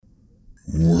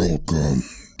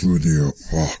to the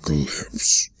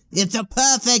apocalypse. It's a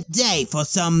perfect day for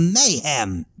some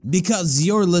mayhem. Because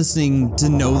you're listening to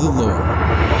Know the Lore.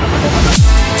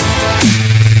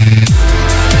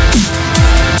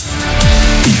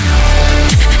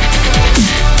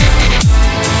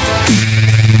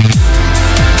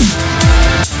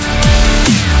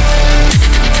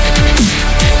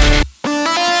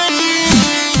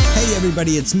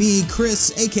 Everybody, it's me,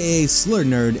 Chris, aka Slur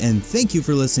Nerd, and thank you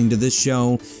for listening to this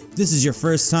show. If this is your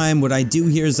first time, what I do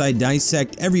here is I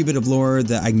dissect every bit of lore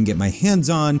that I can get my hands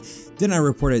on, then I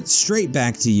report it straight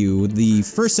back to you. The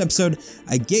first episode,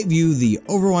 I gave you the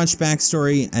Overwatch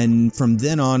backstory, and from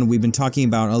then on, we've been talking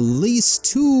about at least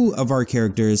 2 of our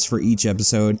characters for each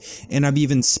episode, and I've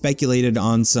even speculated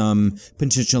on some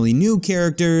potentially new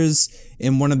characters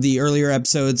in one of the earlier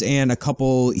episodes and a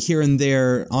couple here and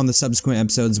there on the subsequent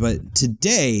episodes. But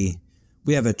today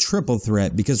we have a triple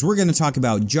threat because we're going to talk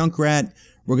about Junkrat,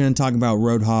 we're going to talk about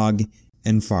Roadhog,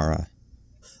 and Pharah.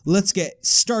 Let's get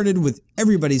started with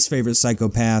everybody's favorite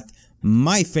psychopath,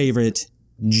 my favorite,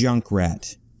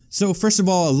 Junkrat. So first of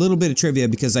all, a little bit of trivia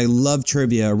because I love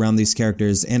trivia around these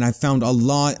characters and I found a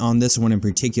lot on this one in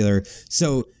particular.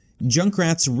 So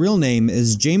Junkrat's real name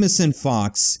is Jameson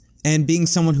Fox, and being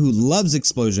someone who loves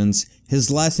explosions, his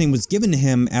last name was given to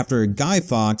him after Guy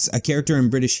Fawkes, a character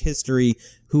in British history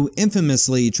who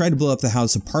infamously tried to blow up the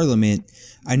House of Parliament.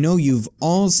 I know you've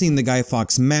all seen the Guy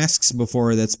Fawkes masks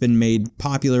before that's been made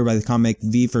popular by the comic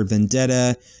V for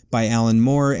Vendetta by Alan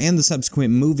Moore and the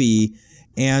subsequent movie,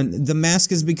 and the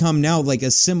mask has become now like a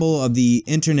symbol of the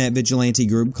internet vigilante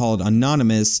group called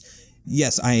Anonymous.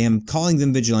 Yes, I am calling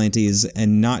them vigilantes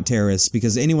and not terrorists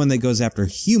because anyone that goes after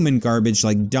human garbage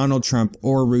like Donald Trump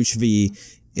or Roosh V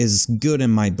is good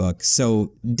in my book,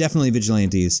 so definitely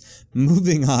vigilantes.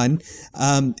 Moving on,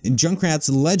 Junkrat's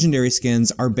legendary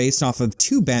skins are based off of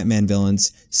 2 Batman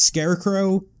villains,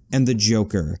 Scarecrow and the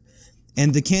Joker.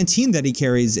 And the canteen that he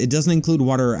carries, it doesn't include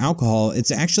water or alcohol,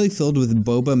 it's actually filled with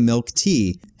boba milk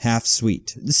tea, half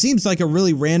sweet. It seems like a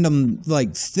really random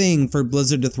thing for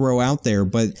Blizzard to throw out there,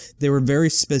 but they were very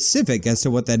specific as to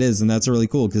what that is, and that's really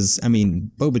cool because, I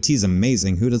mean, boba tea is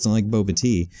amazing. Who doesn't like boba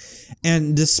tea?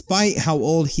 And despite how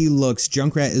old he looks,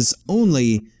 Junkrat is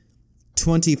only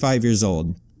 25 years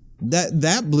old.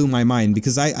 That blew my mind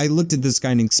because I looked at this guy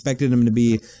and expected him to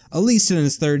be at least in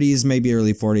his 30s, maybe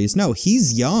early 40s. No,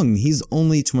 he's young. He's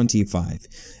only 25.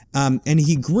 And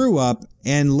he grew up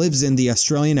and lives in the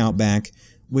Australian outback,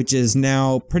 which is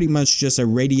now pretty much just a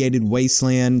radiated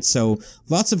wasteland. So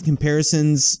lots of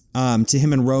comparisons to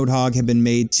him and Roadhog have been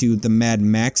made to the Mad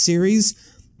Max series,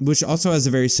 which also has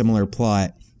a very similar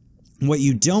plot. What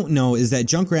you don't know is that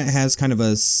Junkrat has kind of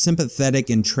a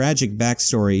sympathetic and tragic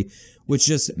backstory, which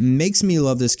just makes me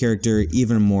love this character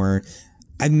even more.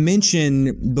 I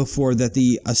mentioned before that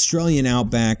the Australian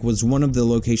outback was one of the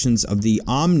locations of the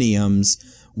Omniums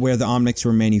where the Omnics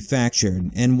were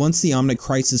manufactured. And once the Omnic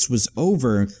crisis was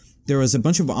over, there was a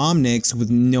bunch of Omnics with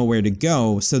nowhere to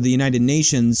go. So the United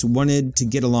Nations wanted to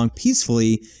get along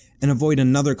peacefully and avoid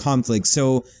another conflict.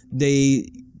 So they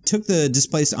took the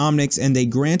displaced Omnics and they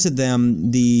granted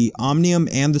them the Omnium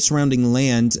and the surrounding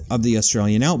land of the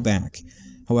Australian outback.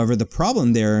 However, the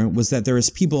problem there was that there was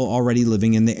people already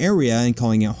living in the area and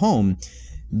calling it home.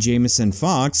 Jameson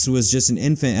Fox was just an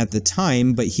infant at the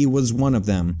time, but he was one of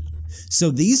them. So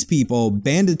these people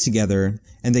banded together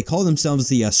and they called themselves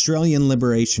the Australian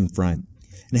Liberation Front.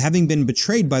 And having been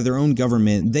betrayed by their own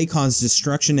government, they caused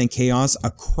destruction and chaos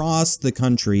across the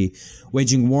country,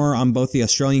 waging war on both the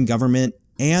Australian government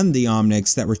and the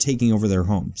Omnics that were taking over their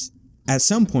homes. At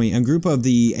some point, a group of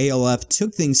the ALF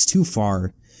took things too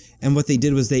far, and what they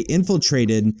did was they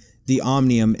infiltrated the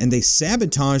Omnium and they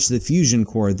sabotaged the fusion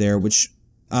core there, which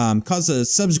caused a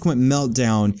subsequent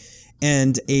meltdown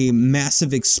and a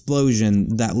massive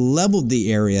explosion that leveled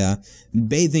the area,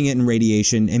 bathing it in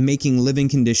radiation and making living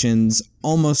conditions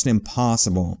almost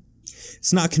impossible.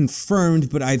 It's not confirmed,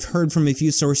 but I've heard from a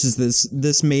few sources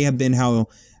this may have been how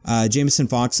Jameson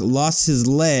Fox lost his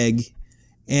leg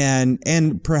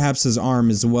and perhaps his arm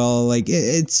as well.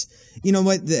 It's... You know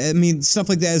what, I mean, stuff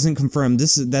like that isn't confirmed.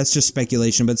 That's just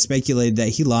speculation, but speculated that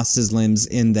he lost his limbs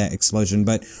in that explosion.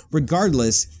 But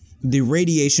regardless, the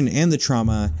radiation and the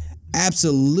trauma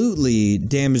absolutely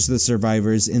damaged the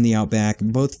survivors in the outback,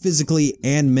 both physically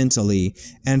and mentally,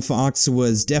 and Fox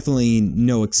was definitely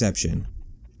no exception.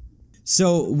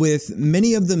 So, with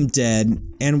many of them dead,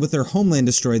 and with their homeland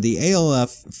destroyed, the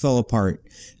ALF fell apart.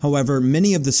 However,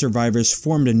 many of the survivors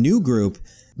formed a new group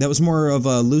that was more of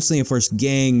a loosely enforced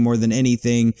gang more than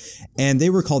anything, and they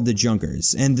were called the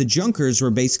Junkers. And the Junkers were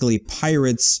basically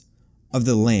pirates of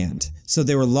the land. So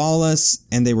they were lawless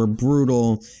and they were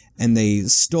brutal and they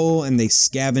stole and they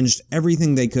scavenged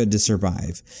everything they could to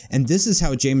survive. And this is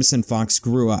how Jameson Fox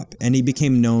grew up, and he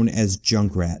became known as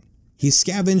Junkrat. He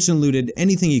scavenged and looted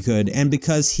anything he could, and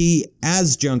because he,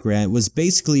 as Junkrat, was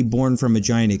basically born from a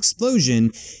giant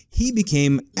explosion, he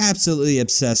became absolutely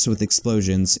obsessed with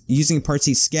explosions, using parts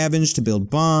he scavenged to build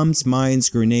bombs, mines,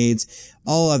 grenades,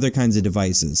 all other kinds of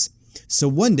devices. So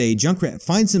one day, Junkrat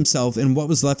finds himself in what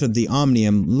was left of the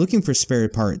Omnium looking for spare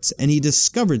parts, and he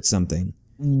discovered something.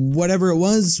 Whatever it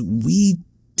was, we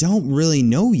don't really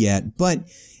know yet, but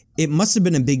it must have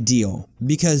been a big deal,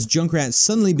 because Junkrat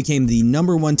suddenly became the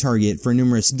 #1 target for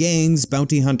numerous gangs,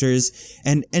 bounty hunters,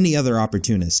 and any other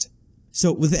opportunist.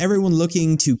 So with everyone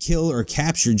looking to kill or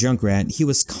capture Junkrat, he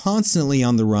was constantly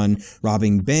on the run,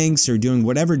 robbing banks or doing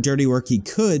whatever dirty work he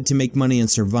could to make money and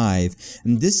survive,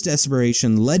 and this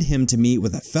desperation led him to meet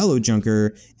with a fellow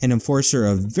Junker, an enforcer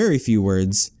of very few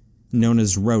words, known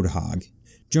as Roadhog.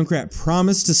 Junkrat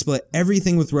promised to split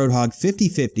everything with Roadhog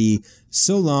 50-50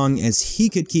 so long as he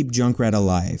could keep Junkrat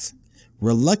alive.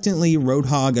 Reluctantly,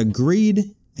 Roadhog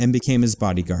agreed and became his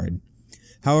bodyguard.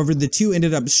 However, the two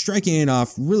ended up striking it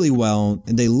off really well,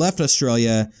 and they left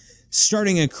Australia,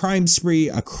 starting a crime spree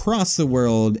across the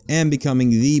world and becoming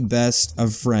the best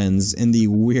of friends in the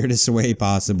weirdest way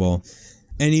possible.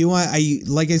 And you know what,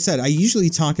 like I said, I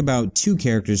usually talk about 2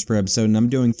 characters per episode, and I'm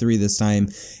doing 3 this time.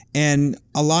 And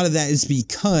a lot of that is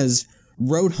because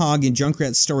Roadhog and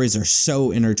Junkrat's stories are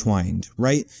so intertwined,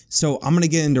 right? So I'm going to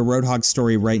get into Roadhog's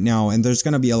story right now, and there's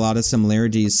going to be a lot of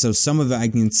similarities. So some of it I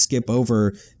can skip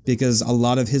over because a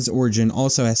lot of his origin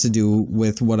also has to do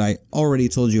with what I already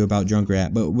told you about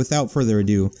Junkrat. But without further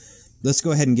ado, let's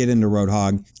go ahead and get into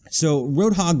Roadhog. So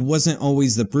Roadhog wasn't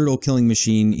always the brutal killing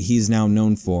machine he's now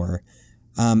known for.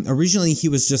 Originally, he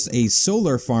was just a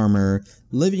solar farmer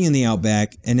living in the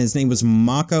outback, and his name was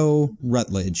Mako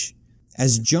Rutledge.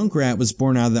 As Junkrat was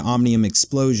born out of the Omnium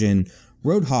explosion,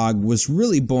 Roadhog was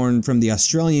really born from the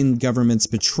Australian government's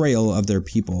betrayal of their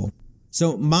people.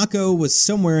 So Mako was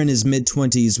somewhere in his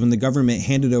mid-20s when the government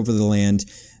handed over the land,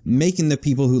 making the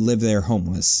people who lived there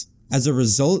homeless. As a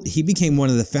result, he became one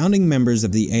of the founding members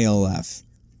of the ALF.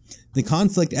 The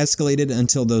conflict escalated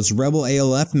until those rebel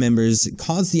ALF members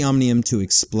caused the Omnium to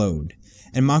explode,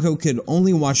 and Mako could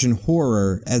only watch in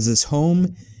horror as his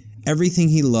home, everything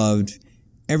he loved,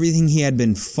 everything he had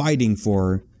been fighting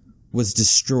for, was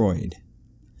destroyed.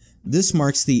 This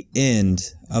marks the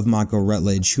end of Mako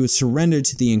Rutledge, who surrendered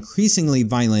to the increasingly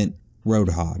violent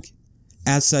Roadhog.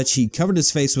 As such, he covered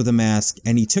his face with a mask,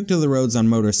 and he took to the roads on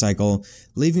motorcycle,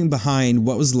 leaving behind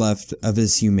what was left of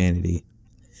his humanity.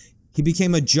 He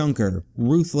became a junker,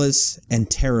 ruthless and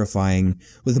terrifying,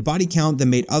 with a body count that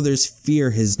made others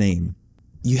fear his name.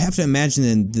 You have to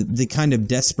imagine the kind of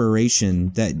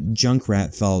desperation that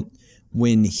Junkrat felt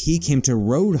when he came to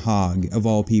Roadhog, of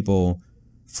all people,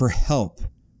 for help,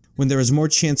 when there was more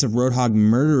chance of Roadhog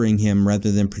murdering him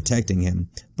rather than protecting him.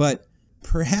 But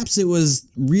perhaps it was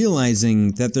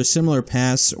realizing that their similar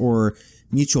pasts or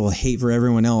mutual hate for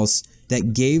everyone else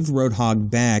that gave Roadhog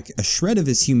back a shred of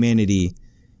his humanity,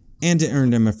 and it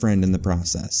earned him a friend in the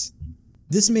process.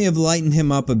 This may have lightened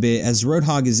him up a bit, as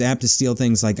Roadhog is apt to steal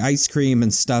things like ice cream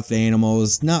and stuffed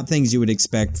animals, not things you would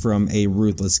expect from a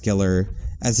ruthless killer,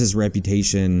 as his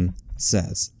reputation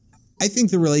says. I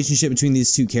think the relationship between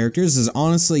these 2 characters is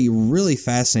honestly really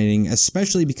fascinating,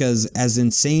 especially because as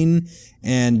insane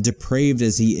and depraved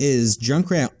as he is,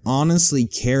 Junkrat honestly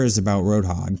cares about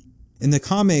Roadhog. In the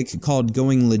comic called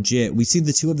Going Legit, we see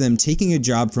the 2 of them taking a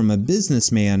job from a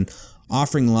businessman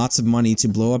offering lots of money to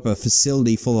blow up a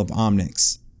facility full of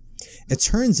Omnics. It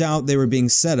turns out they were being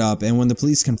set up, and when the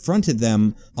police confronted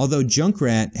them, although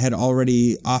Junkrat had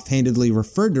already offhandedly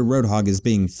referred to Roadhog as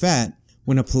being fat,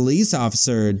 when a police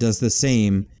officer does the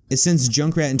same, it sends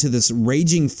Junkrat into this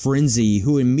raging frenzy,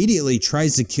 who immediately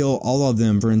tries to kill all of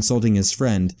them for insulting his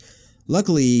friend.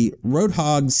 Luckily,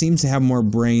 Roadhog seems to have more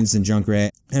brains than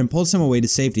Junkrat, and pulls him away to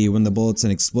safety when the bullets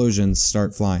and explosions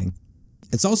start flying.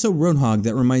 It's also Roadhog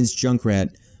that reminds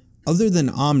Junkrat, other than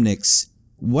Omnics,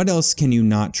 what else can you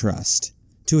not trust?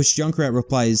 To which Junkrat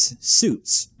replies,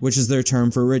 suits, which is their term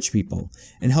for rich people,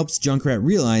 and helps Junkrat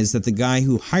realize that the guy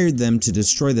who hired them to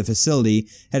destroy the facility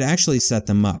had actually set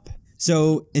them up.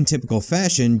 So, in typical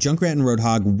fashion, Junkrat and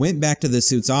Roadhog went back to the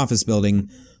suit's office building,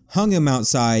 hung him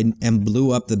outside, and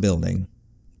blew up the building.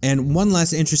 And one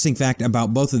last interesting fact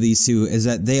about both of these 2 is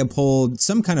that they uphold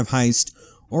some kind of heist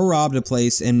or robbed a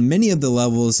place in many of the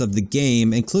levels of the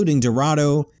game, including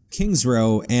Dorado, Kings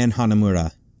Row, and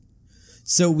Hanamura.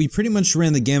 So we pretty much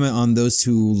ran the gamut on those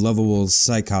 2 lovable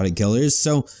psychotic killers,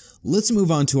 so let's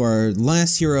move on to our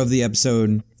last hero of the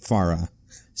episode, Farah.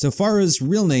 So Farah's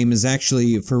real name is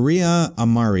actually Faria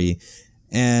Amari,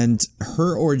 and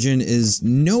her origin is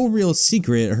no real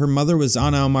secret. Her mother was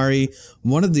Ana Amari,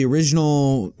 one of the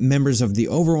original members of the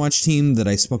Overwatch team that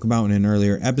I spoke about in an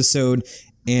earlier episode.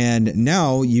 And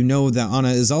now you know that Ana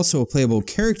is also a playable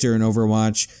character in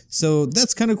Overwatch, so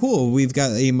that's kind of cool. We've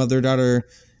got a mother-daughter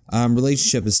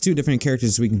relationship as two different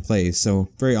characters we can play, so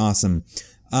very awesome.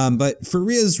 But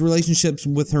Faria's relationships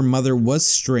with her mother was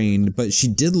strained, but she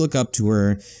did look up to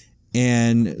her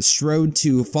and strove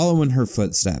to follow in her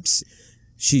footsteps.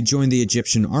 She joined the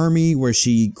Egyptian army, where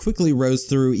she quickly rose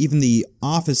through even the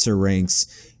officer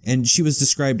ranks, and she was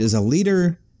described as a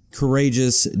leader,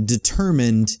 courageous,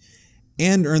 determined,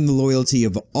 and earned the loyalty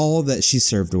of all that she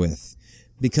served with.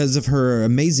 Because of her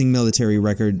amazing military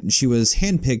record, she was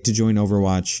handpicked to join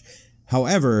Overwatch.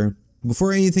 However,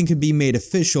 before anything could be made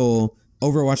official,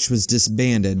 Overwatch was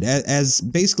disbanded.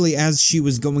 As she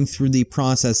was going through the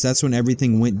process, that's when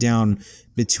everything went down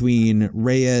between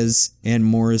Reyes and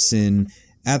Morrison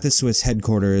at the Swiss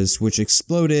headquarters, which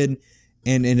exploded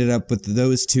and ended up with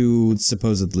those two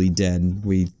supposedly dead.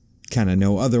 We kind of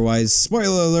know otherwise.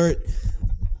 Spoiler alert!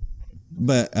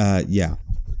 But, yeah.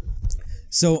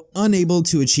 So, unable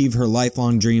to achieve her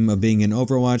lifelong dream of being in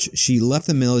Overwatch, she left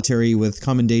the military with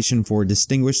commendation for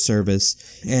distinguished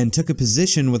service and took a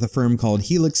position with a firm called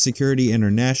Helix Security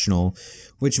International,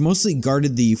 which mostly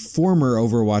guarded the former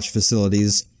Overwatch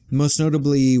facilities, most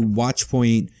notably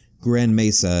Watchpoint, Grand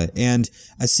Mesa, and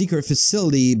a secret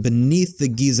facility beneath the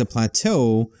Giza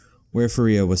Plateau where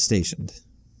Faria was stationed.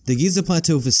 The Giza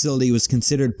Plateau facility was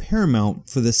considered paramount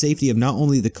for the safety of not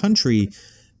only the country,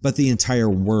 but the entire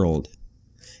world.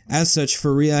 As such,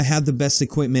 Faria had the best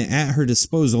equipment at her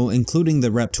disposal, including the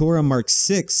Raptora Mark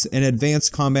VI, an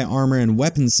advanced combat armor and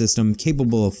weapons system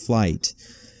capable of flight.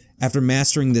 After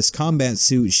mastering this combat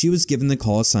suit, she was given the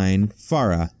call sign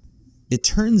Farah. It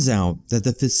turns out that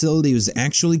the facility was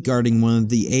actually guarding one of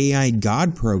the AI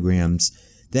God programs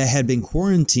that had been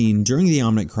quarantined during the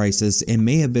Omnic crisis and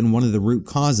may have been one of the root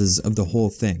causes of the whole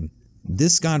thing.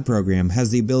 This God program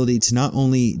has the ability to not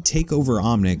only take over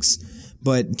Omnics,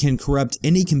 but can corrupt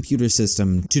any computer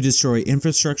system to destroy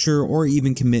infrastructure or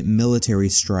even commit military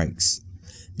strikes.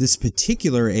 This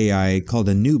particular AI, called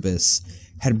Anubis,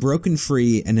 had broken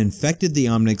free and infected the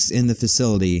Omnics in the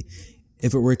facility.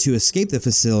 If it were to escape the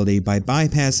facility by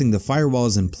bypassing the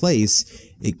firewalls in place,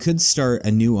 it could start a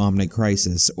new Omnic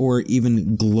crisis, or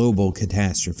even global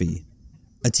catastrophe.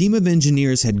 A team of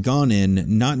engineers had gone in,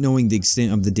 not knowing the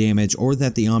extent of the damage or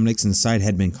that the Omnics inside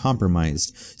had been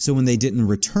compromised, so when they didn't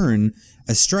return,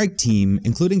 a strike team,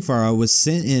 including Farah, was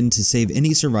sent in to save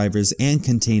any survivors and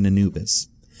contain Anubis.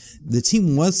 The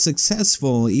team was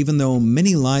successful, even though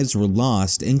many lives were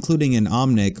lost, including an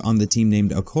Omnic on the team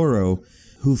named Okoro,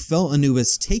 who felt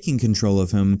Anubis taking control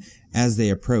of him as they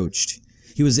approached.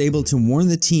 He was able to warn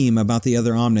the team about the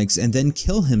other Omnics and then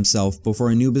kill himself before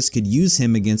Anubis could use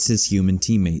him against his human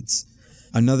teammates.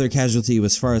 Another casualty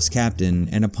was Farah's captain,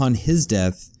 and upon his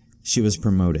death, she was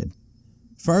promoted.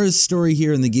 Farah's story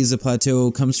here in the Giza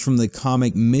Plateau comes from the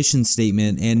comic mission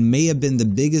statement and may have been the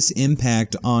biggest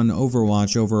impact on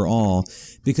Overwatch overall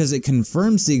because it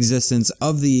confirms the existence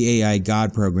of the AI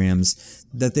God programs,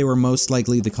 that they were most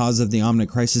likely the cause of the Omnic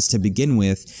crisis to begin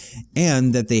with,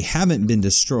 and that they haven't been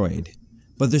destroyed.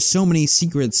 But there's so many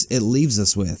secrets it leaves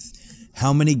us with.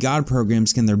 How many God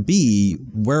programs can there be?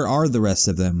 Where are the rest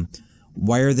of them?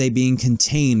 Why are they being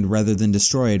contained rather than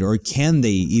destroyed, or can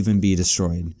they even be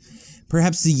destroyed?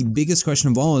 Perhaps the biggest question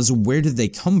of all is, where did they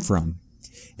come from?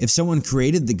 If someone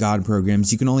created the God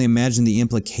programs, you can only imagine the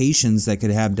implications that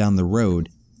could have down the road.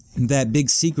 That big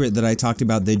secret that I talked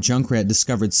about that Junkrat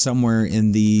discovered somewhere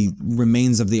in the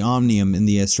remains of the Omnium in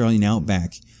the Australian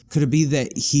outback, could it be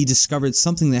that he discovered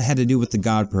something that had to do with the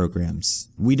God programs?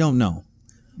 We don't know.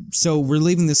 So we're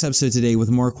leaving this episode today with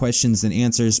more questions than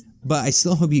answers, but I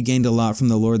still hope you gained a lot from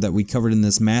the lore that we covered in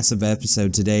this massive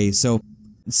episode today. So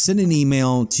send an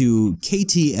email to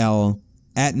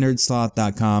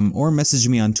ktl@nerdsloth.com or message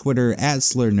me on Twitter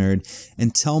 @slurnerd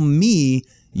and tell me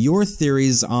your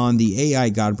theories on the AI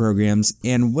God programs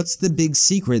and what's the big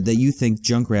secret that you think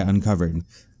Junkrat uncovered.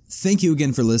 Thank you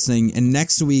again for listening, and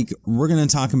next week we're going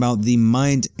to talk about the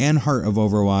mind and heart of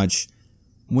Overwatch,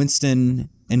 Winston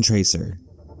and Tracer.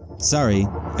 Sorry,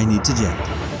 I need to jet.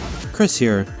 Chris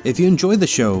here. If you enjoy the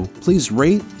show, please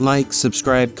rate, like,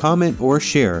 subscribe, comment, or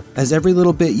share, as every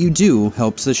little bit you do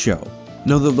helps the show.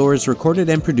 Know the Lore is recorded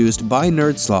and produced by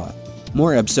Nerdsloth.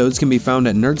 More episodes can be found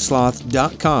at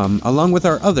nerdsloth.com, along with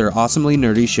our other awesomely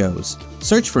nerdy shows.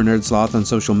 Search for Nerdsloth on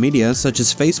social media such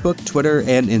as Facebook, Twitter,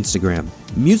 and Instagram.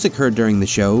 Music heard during the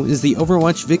show is the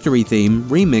Overwatch Victory theme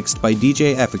remixed by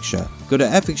DJ Effiksha. Go to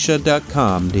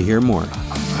effiksha.com to hear more.